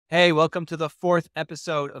Hey, welcome to the fourth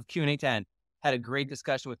episode of Q&Eytan. Had a great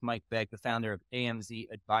discussion with Mike Begg, the founder of AMZ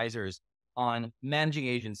Advisors, on managing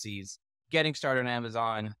agencies, getting started on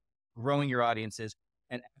Amazon, growing your audiences,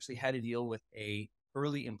 and actually how to deal with a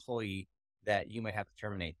early employee that you might have to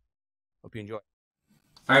terminate. Hope you enjoy.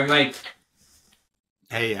 All right, Mike.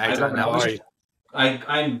 Hey, I've got Eytan, a how bunch are of, you?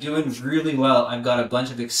 I'm doing really well. I've got a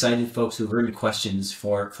bunch of excited folks who've written questions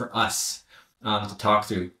for us to talk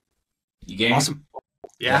through. You game? Awesome.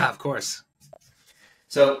 Yeah, of course.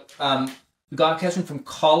 So we got a question from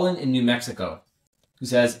Colin in New Mexico who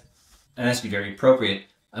says, and this to be very appropriate,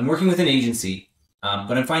 I'm working with an agency,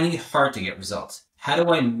 but I'm finding it hard to get results. How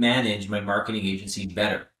do I manage my marketing agency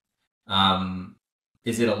better?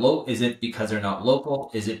 Is it because they're not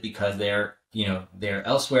local? Is it because they're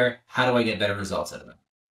elsewhere? How do I get better results out of them?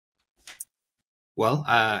 Well,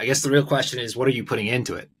 I guess the real question is, what are you putting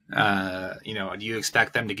into it? Do you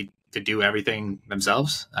expect them to do everything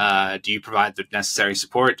themselves? Do you provide the necessary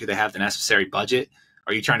support? Do they have the necessary budget?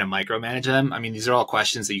 Are you trying to micromanage them? I mean, these are all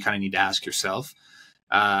questions that you kind of need to ask yourself.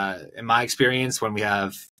 In my experience, when we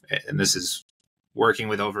have, and this is working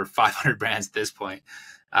with over 500 brands at this point,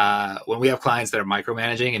 when we have clients that are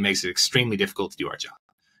micromanaging, it makes it extremely difficult to do our job.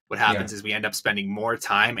 What happens is we end up spending more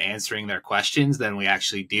time answering their questions than we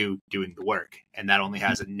actually do doing the work. And that only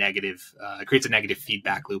has it creates a negative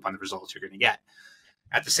feedback loop on the results you're going to get.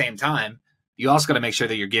 At the same time, you also got to make sure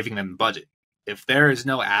that you're giving them budget. If there is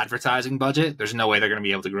no advertising budget, there's no way they're going to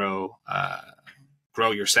be able to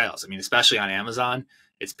grow your sales. I mean, especially on Amazon,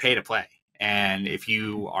 it's pay to play. And if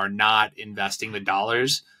you are not investing the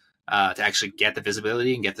dollars to actually get the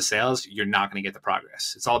visibility and get the sales, you're not going to get the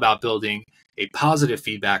progress. It's all about building a positive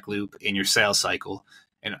feedback loop in your sales cycle,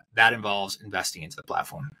 and that involves investing into the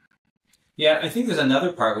platform. Yeah, I think there's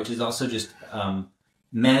another part, which is also just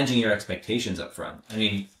managing your expectations up front. I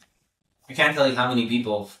mean, I can't tell you how many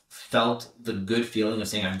people felt the good feeling of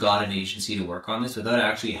saying, I've got an agency to work on this without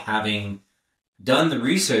actually having done the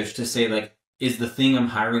research to say, like, is the thing I'm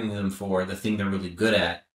hiring them for the thing they're really good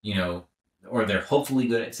at, or they're hopefully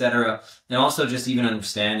good, etc. And also just even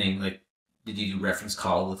understanding, like, did you do reference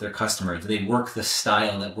call with their customer? Do they work the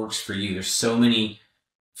style that works for you? There's so many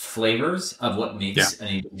flavors of what makes an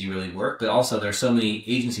agency really work, but also there's so many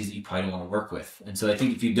agencies that you probably don't want to work with. And so I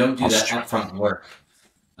think if you don't do that upfront work,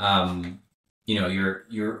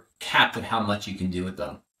 you're capped at how much you can do with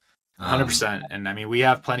them. 100%. And I mean, we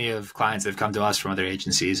have plenty of clients that have come to us from other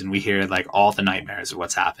agencies, and we hear like all the nightmares of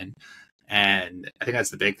what's happened. And I think that's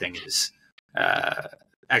the big thing is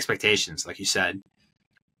expectations. Like you said,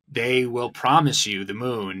 they will promise you the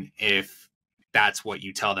moon if that's what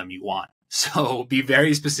you tell them you want. So be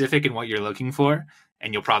very specific in what you're looking for,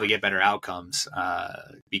 and you'll probably get better outcomes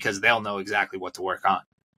because they'll know exactly what to work on.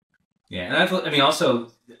 Yeah, and I mean,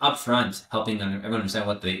 also upfront, helping them everyone understand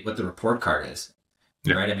what the report card is,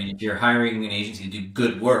 right? I mean, if you're hiring an agency to do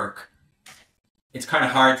good work, it's kind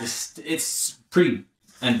of hard it's pretty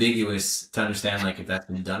ambiguous to understand like if that's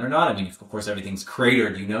been done or not. I mean, of course, everything's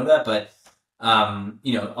cratered, you know that, but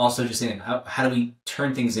also just saying how do we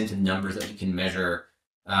turn things into numbers that we can measure,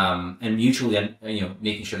 and mutually,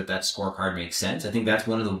 making sure that scorecard makes sense. I think that's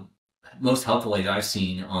one of the most helpful ways I've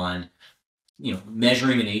seen on,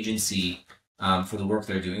 measuring an agency for the work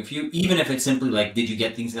they're doing for you, even if it's simply like, did you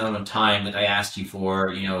get things done on time that I asked you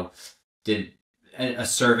for? Did a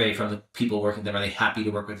survey from the people working there, are they happy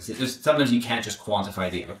to work with us? Sometimes you can't just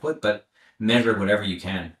quantify the output, but measure whatever you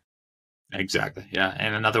can. Exactly. Yeah.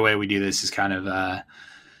 And another way we do this is kind of,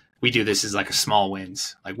 we do this as like a small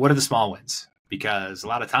wins. Like, what are the small wins? Because a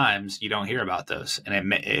lot of times you don't hear about those,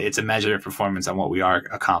 and it's a measure of performance on what we are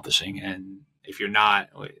accomplishing. And if you're not,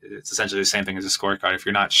 it's essentially the same thing as a scorecard. If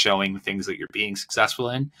you're not showing the things that you're being successful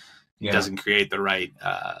in, it doesn't create the right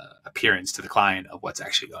appearance to the client of what's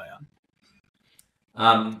actually going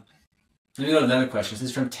on. Let me go to another question. This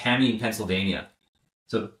is from Tammy in Pennsylvania.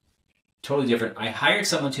 So totally different. I hired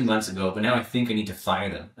someone 2 months ago, but now I think I need to fire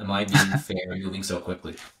them. Am I being fair moving so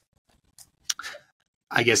quickly?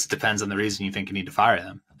 I guess it depends on the reason you think you need to fire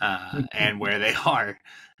them and where they are.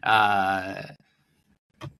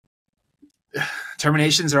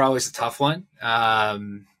 Terminations are always a tough one,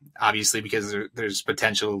 obviously, because there's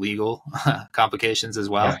potential legal complications as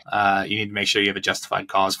well. Yeah. You need to make sure you have a justified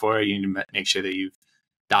cause for it. You need to make sure that you've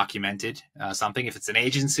documented something. If it's an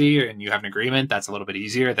agency and you have an agreement, that's a little bit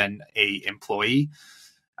easier than a employee.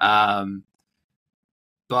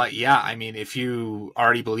 But yeah, I mean, if you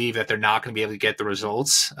already believe that they're not going to be able to get the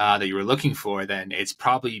results that you were looking for, then it's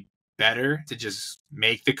probably better to just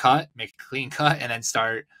make a clean cut, and then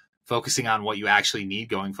start focusing on what you actually need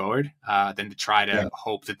going forward than to try to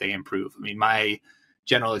hope that they improve. I mean, my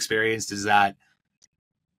general experience is that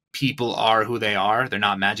people are who they are. They're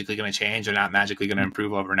not magically going to change. They're not magically going to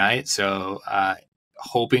improve overnight. So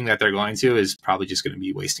hoping that they're going to is probably just going to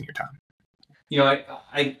be wasting your time. You know,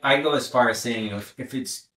 I go as far as saying, you know, if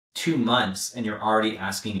it's 2 months and you're already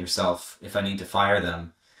asking yourself if I need to fire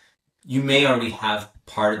them, you may already have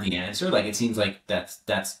part of the answer. Like, it seems like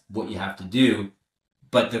that's what you have to do.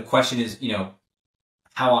 But the question is, you know,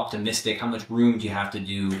 how optimistic, how much room do you have to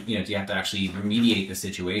do? You know, do you have to actually remediate the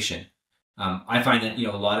situation? I find that, you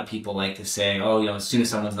know, a lot of people like to say, oh, you know, as soon as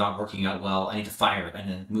someone's not working out well, I need to fire it and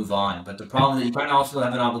then move on. But the problem is you kind of also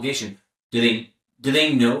have an obligation. Do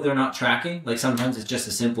they know they're not tracking? Like, sometimes it's just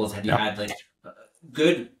as simple as, have you had like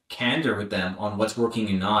good candor with them on what's working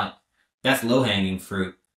and not? That's low hanging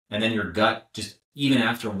fruit. And then your gut, just even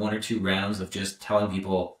after 1 or 2 rounds of just telling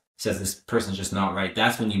people, says this person's just not right,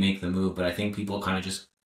 that's when you make the move. But I think people kind of just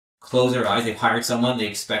close their eyes. They've hired someone, they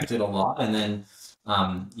expected a lot, and then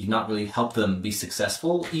you've not really helped them be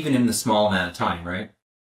successful, even in the small amount of time, right?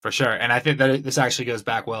 For sure. And I think that this actually goes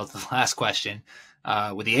back well to the last question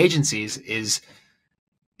with the agencies is,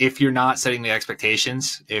 if you're not setting the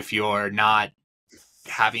expectations, if you're not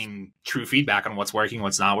having true feedback on what's working,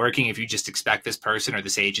 what's not working, if you just expect this person or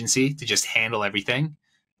this agency to just handle everything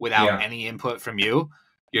without any input from you,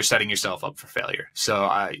 you're setting yourself up for failure. So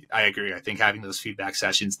I agree. I think having those feedback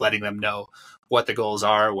sessions, letting them know what the goals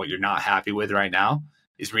are, what you're not happy with right now,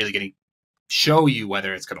 is really going to show you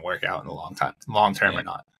whether it's going to work out in the long term or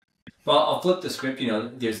not. Well, I'll flip the script. You know,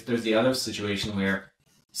 there's the other situation where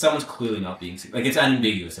someone's clearly not being, like, it's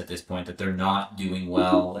unambiguous at this point that they're not doing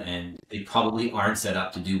well, and they probably aren't set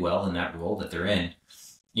up to do well in that role that they're in.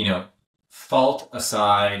 You know, fault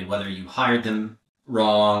aside, whether you hired them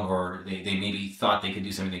wrong or they maybe thought they could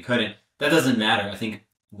do something they couldn't, that doesn't matter. I think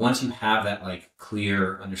once you have that like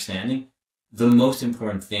clear understanding, the most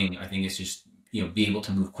important thing, I think, is just, you know, be able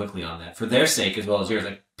to move quickly on that for their sake as well as yours.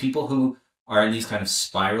 Like, people who are in these kind of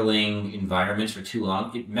spiraling environments for too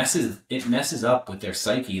long, it messes up with their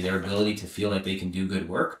psyche, their ability to feel like they can do good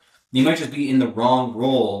work. They might just be in the wrong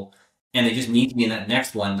role and they just need to be in that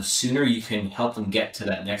next one. The sooner you can help them get to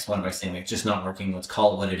that next one by saying, like, it's just not working, let's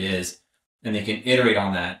call it what it is, and they can iterate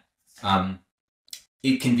on that,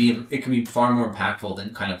 it can be far more impactful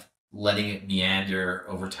than kind of letting it meander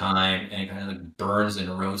over time, and it kind of like burns and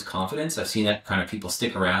erodes confidence. I've seen that kind of people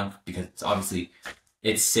stick around because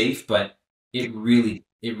it's safe, but it really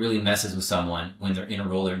messes with someone when they're in a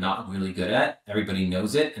role they're not really good at. Everybody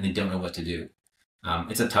knows it and they don't know what to do.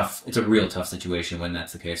 It's a real tough situation when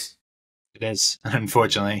that's the case. It is.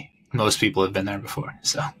 Unfortunately, most people have been there before.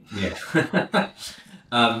 So yeah.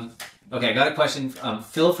 Okay, I got a question from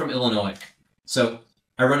Phil from Illinois. So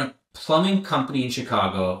I run a plumbing company in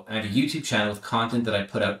Chicago, and I have a YouTube channel with content that I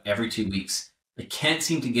put out every 2 weeks. I can't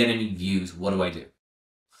seem to get any views. What do I do?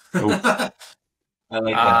 I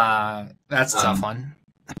like that. That's a tough one.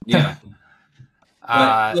 Yeah.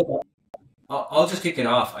 Look, I'll just kick it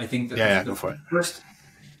off. I think that go for it.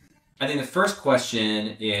 I think the first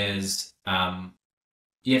question is,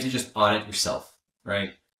 you have to just audit yourself,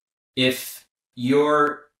 right? If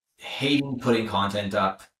you're hating putting content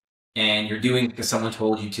up and you're doing it because someone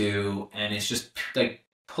told you to, and it's just like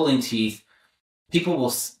pulling teeth, people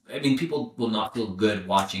will not feel good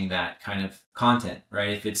watching that kind of content,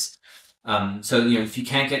 right? If it's so, you know, if you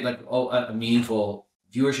can't get like a meaningful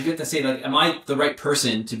viewership, you have to say, like, am I the right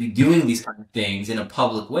person to be doing these kind of things in a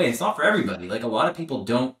public way? It's not for everybody. Like, a lot of people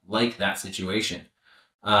don't like that situation.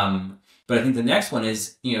 But I think the next one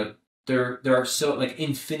is, you know, there are so like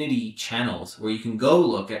infinity channels where you can go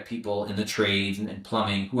look at people in the trades and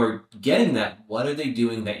plumbing who are getting that. What are they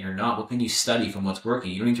doing that you're not? What can you study from what's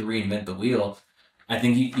working? You don't need to reinvent the wheel. I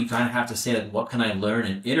think you kind of have to say, like, what can I learn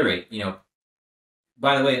and iterate? You know,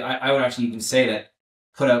 by the way, I would actually even say that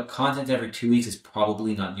put out content every 2 weeks is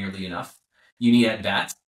probably not nearly enough. You need at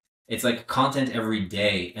bats. It's like content every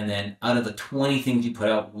day, and then out of the 20 things you put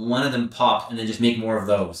out, one of them pop, and then just make more of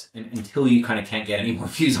those until you kind of can't get any more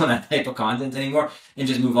views on that type of content anymore, and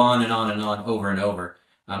just move on and on and on over and over.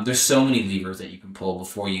 There's so many levers that you can pull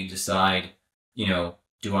before you decide, you know,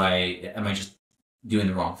 am I just doing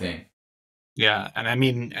the wrong thing? Yeah, and I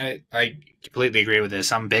mean, I completely agree with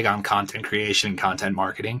this. I'm big on content creation and content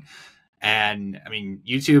marketing. And I mean,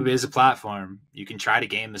 YouTube is a platform. You can try to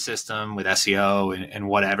game the system with SEO and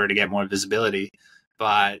whatever to get more visibility.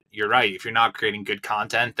 But you're right. If you're not creating good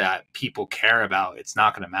content that people care about, it's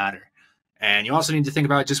not going to matter. And you also need to think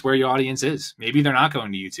about just where your audience is. Maybe they're not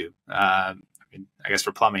going to YouTube. I guess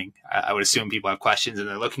for plumbing, I would assume people have questions and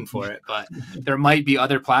they're looking for it. But there might be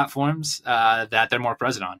other platforms that they're more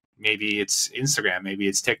present on. Maybe it's Instagram. Maybe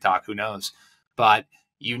it's TikTok. Who knows? But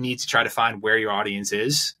you need to try to find where your audience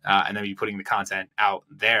is, and then be putting the content out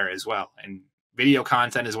there as well. And video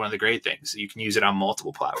content is one of the great things. You can use it on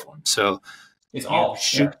multiple platforms. So it's all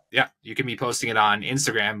you can be posting it on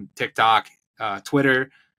Instagram, TikTok,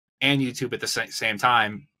 Twitter, and YouTube at the same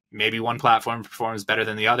time. Maybe one platform performs better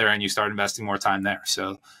than the other, and you start investing more time there.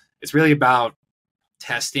 So it's really about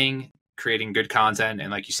testing, creating good content,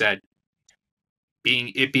 and like you said,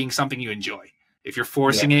 being something you enjoy. If you're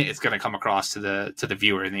forcing it, it's going to come across to the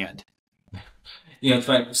viewer in the end. It's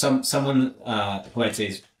like someone who I'd say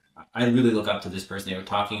is, I really look up to this person. They were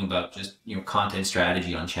talking about just content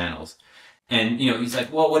strategy on channels, and he's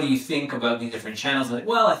like, well, what do you think about these different channels? I'm like,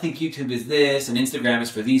 well, I think YouTube is this and Instagram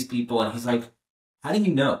is for these people. And he's like, how do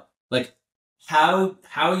you know? Like, how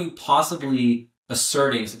are you possibly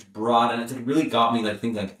asserting such broad? And it really got me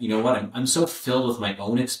thinking what, I'm so filled with my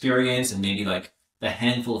own experience and maybe the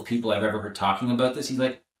handful of people I've ever heard talking about this. He's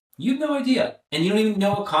like, you have no idea. And you don't even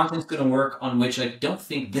know what content's going to work on which, don't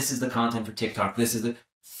think this is the content for TikTok.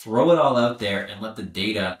 Throw it all out there and let the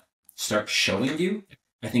data start showing you.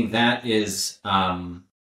 I think that is, that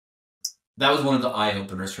was one of the eye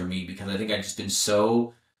openers for me, because I think I've just been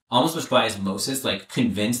so almost by osmosis,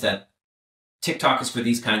 convinced that TikTok is for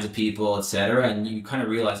these kinds of people, etc. And you kind of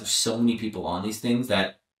realize there's so many people on these things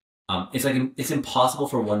that it's impossible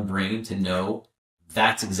for one brain to know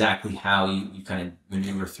that's exactly how you kind of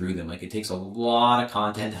maneuver through them. It takes a lot of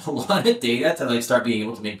content, a lot of data to start being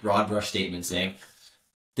able to make broad brush statements saying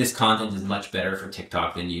this content is much better for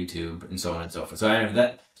TikTok than YouTube, and so on and so forth. So I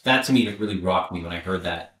know that to me really rocked me when I heard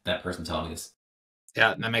that person tell me this.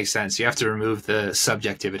 Yeah, that makes sense. You have to remove the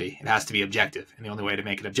subjectivity. It has to be objective. And the only way to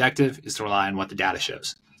make it objective is to rely on what the data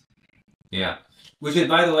shows. Yeah. Which is,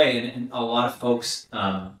 by the way, and a lot of folks,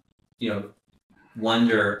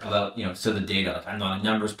 wonder about, so the data. I'm not a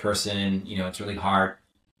numbers person, it's really hard.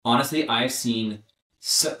 Honestly, I've seen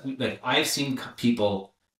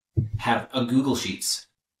people have a Google Sheets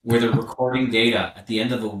where they're recording data at the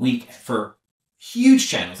end of a week for huge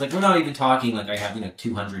channels. We're not even talking I have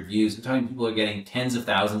 200 views. We're talking people are getting tens of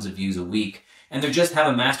thousands of views a week, and they just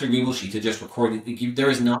have a master Google Sheet to just record it. There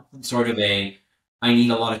is not sort of I need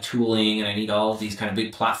a lot of tooling and I need all of these kind of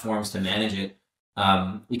big platforms to manage it.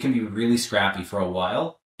 It can be really scrappy for a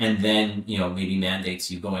while, and then maybe mandates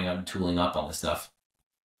you going out and tooling up all this stuff.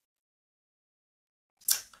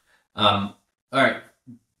 All right,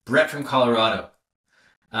 Brett from Colorado.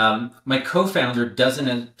 My co-founder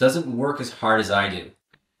doesn't work as hard as I do,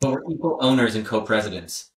 but we're equal owners and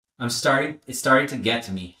co-presidents. It's starting to get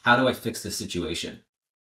to me. How do I fix this situation?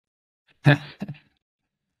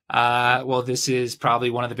 Well, this is probably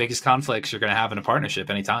one of the biggest conflicts you're going to have in a partnership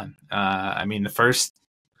anytime. The first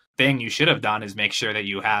thing you should have done is make sure that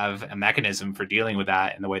you have a mechanism for dealing with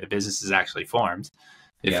that in the way the business is actually formed.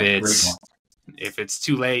 If it's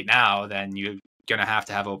too late now, then you're going to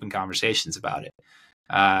have open conversations about it.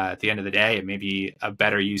 At the end of the day, it may be a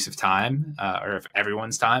better use of time, or of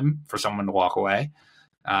everyone's time, for someone to walk away.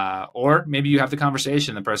 Or maybe you have the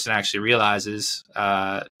conversation, the person actually realizes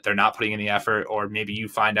they're not putting in the effort, or maybe you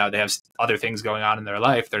find out they have other things going on in their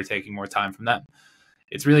life that are taking more time from them.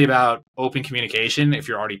 It's really about open communication if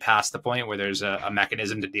you're already past the point where there's a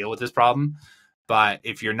mechanism to deal with this problem. But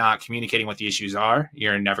if you're not communicating what the issues are,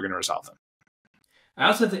 you're never going to resolve them. I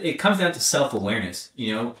also think it comes down to self-awareness.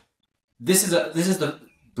 This is the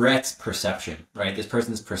Brett's perception, right? This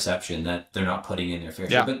person's perception that they're not putting in their fair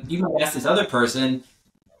share. But you might ask this other person,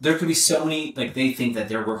 there could be so many, they think that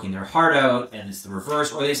they're working their heart out and it's the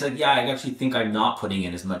reverse, or they said, yeah, I actually think I'm not putting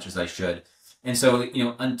in as much as I should. And so,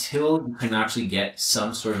 until you can actually get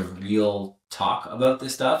some sort of real talk about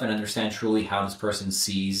this stuff and understand truly how this person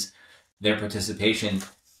sees their participation,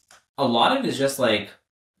 a lot of it is just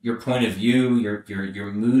your point of view,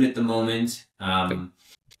 your mood at the moment.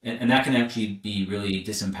 And that can actually be really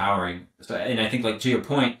disempowering. So, and I think, to your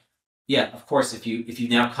point, yeah, of course, if you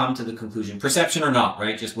now come to the conclusion, perception or not,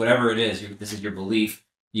 right, just whatever it is, this is your belief,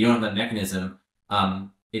 you don't have that mechanism,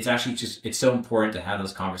 it's actually it's so important to have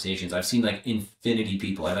those conversations. I've seen infinity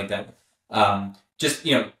people. I like that.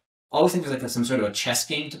 Always think there's some sort of a chess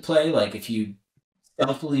game to play. If you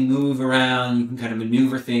stealthily move around, you can kind of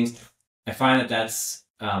maneuver things. I find that that's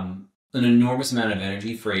an enormous amount of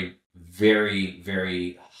energy for a very,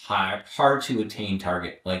 very hard to attain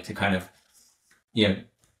target, to kind of,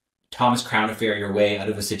 Thomas Crown Affair your way out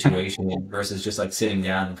of a situation versus just sitting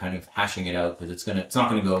down and kind of hashing it out, because it's not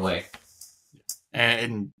going to go away.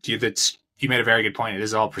 And you made a very good point. It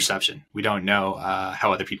is all perception. We don't know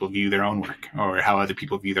how other people view their own work or how other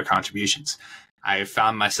people view their contributions. I have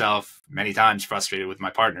found myself many times frustrated with my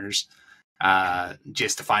partners,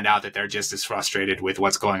 just to find out that they're just as frustrated with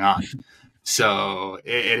what's going on. So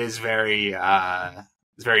it is very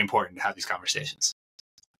it's very important to have these conversations.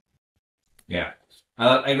 Yeah,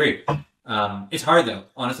 I agree. It's hard though.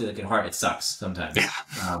 Honestly, like, it's hard. It sucks sometimes. Yeah.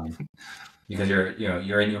 Because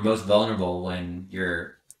you're in your most vulnerable when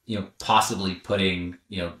you're possibly putting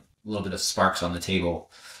a little bit of sparks on the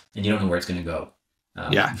table, and you don't know where it's going to go.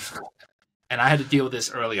 Yeah. And I had to deal with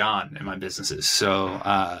this early on in my businesses. So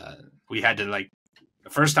we had to, like, the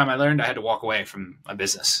first time I learned, I had to walk away from a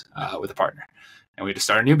business with a partner, and we had to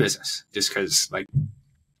start a new business just because, like,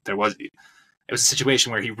 it was a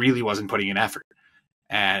situation where he really wasn't putting in effort.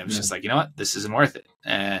 And it was just like, you know what, this isn't worth it.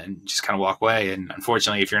 And just kind of walk away. And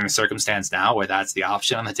unfortunately, if you're in a circumstance now where that's the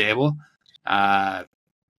option on the table,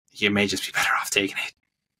 you may just be better off taking it.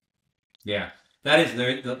 Yeah, that is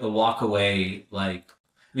the walk away. Like,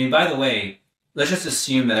 I mean, by the way, let's just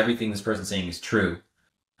assume that everything this person's saying is true.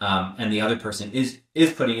 And the other person is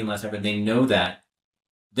putting in less effort. They know that.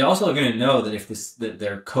 They also are going to know that if that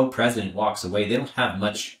their co-president walks away, they don't have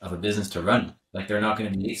much of a business to run. Like, they're not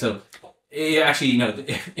going to be so. Actually,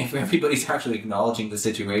 if everybody's actually acknowledging the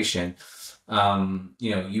situation,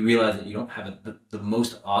 you realize that you don't have the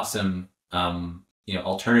most awesome,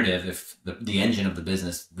 alternative if the engine of the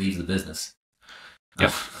business leaves the business.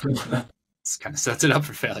 Yep. It kind of sets it up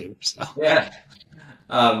for failure. So. Yeah.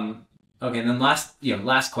 Okay, and then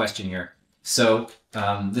last question here. So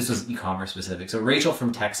this was e-commerce specific. So Rachel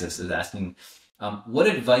from Texas is asking, what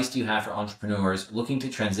advice do you have for entrepreneurs looking to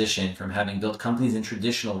transition from having built companies in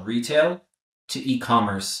traditional retail to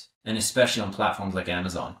e-commerce, and especially on platforms like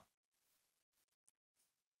Amazon?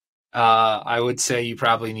 I would say you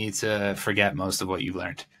probably need to forget most of what you've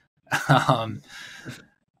learned.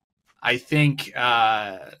 I think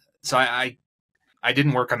so. I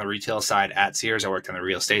didn't work on the retail side at Sears. I worked on the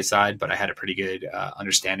real estate side, but I had a pretty good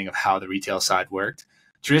understanding of how the retail side worked.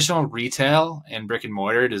 Traditional retail and brick and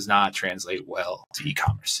mortar does not translate well to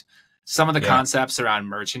e-commerce. Some of the concepts around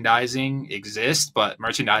merchandising exist, but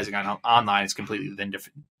merchandising online is completely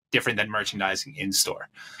different than merchandising in store.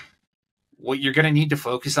 What you're going to need to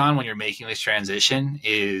focus on when you're making this transition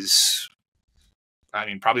is,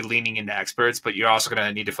 probably leaning into experts, but you're also going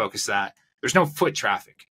to need to focus that there's no foot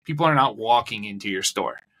traffic. People are not walking into your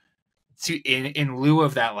store. In lieu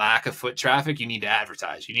of that lack of foot traffic, you need to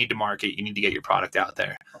advertise. You need to market. You need to get your product out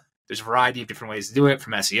there. There's a variety of different ways to do it,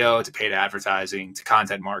 from SEO to paid advertising to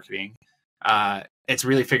content marketing. It's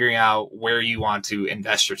really figuring out where you want to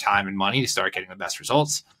invest your time and money to start getting the best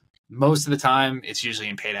results. Most of the time, it's usually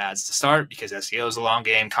in paid ads to start because SEO is a long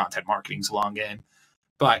game, content marketing is a long game.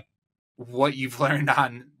 But what you've learned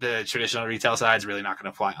on the traditional retail side is really not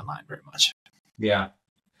going to apply online very much. Yeah.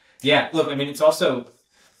 Yeah. Look, it's also,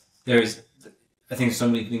 I think so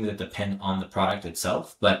many things that depend on the product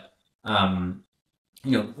itself, but,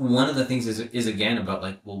 one of the things is again about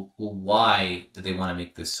like, well, why do they want to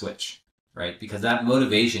make this switch? Right. Because that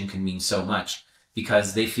motivation can mean so much,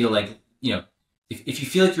 because they feel like, if you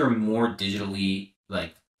feel like you're more digitally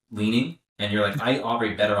like leaning and you're like, I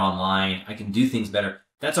operate better online, I can do things better,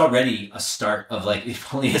 that's already a start of like, it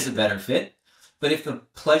probably is a better fit. But if the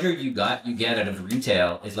pleasure you get out of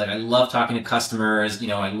retail is like, I love talking to customers,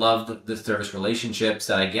 I love the service relationships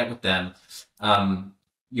that I get with them,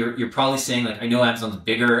 you're probably saying like, I know Amazon's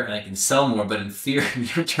bigger and I can sell more, but in theory,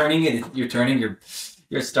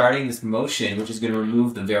 you're starting this motion, which is going to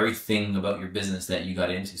remove the very thing about your business that you got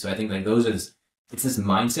into. So I think like it's this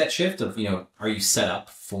mindset shift of, are you set up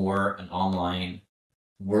for an online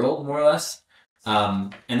world, more or less?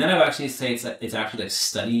 And then I would actually say it's actually like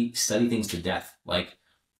study things to death. Like,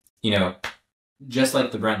 just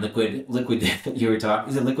like the brand Liquid Death that you were talking.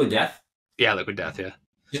 Is it Liquid Death? Yeah, Liquid Death. Yeah.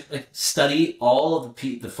 Just like study all of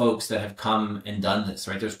the folks that have come and done this.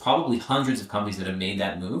 Right. There's probably hundreds of companies that have made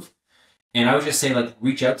that move, and I would just say like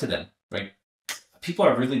reach out to them. Right. People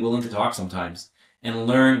are really willing to talk sometimes and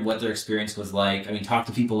learn what their experience was like. Talk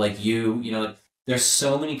to people like you. There's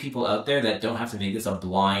so many people out there that don't have to make this a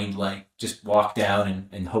blind, like, just walk down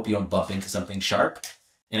and hope you don't bump into something sharp.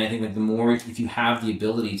 And I think that the more, if you have the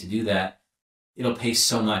ability to do that, it'll pay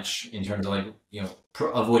so much in terms of like,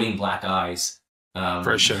 avoiding black eyes.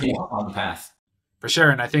 For sure. On the path. For sure.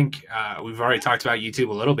 And I think we've already talked about YouTube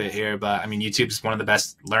a little bit here, but YouTube is one of the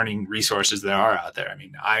best learning resources there are out there.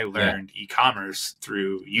 I learned e-commerce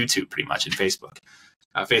through YouTube pretty much, and Facebook.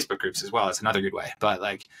 Facebook groups as well. It's another good way. But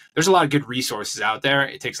like, there's a lot of good resources out there.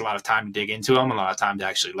 It takes a lot of time to dig into them, a lot of time to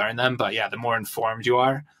actually learn them. But yeah, the more informed you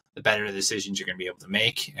are, the better the decisions you're going to be able to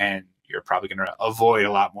make. And you're probably going to avoid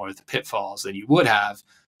a lot more of the pitfalls than you would have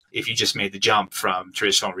if you just made the jump from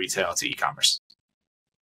traditional retail to e-commerce.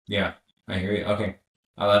 Yeah, I hear you. Okay.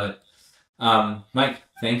 I love it. Mike,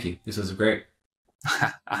 thank you. This was great.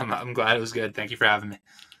 I'm glad it was good. Thank you for having me.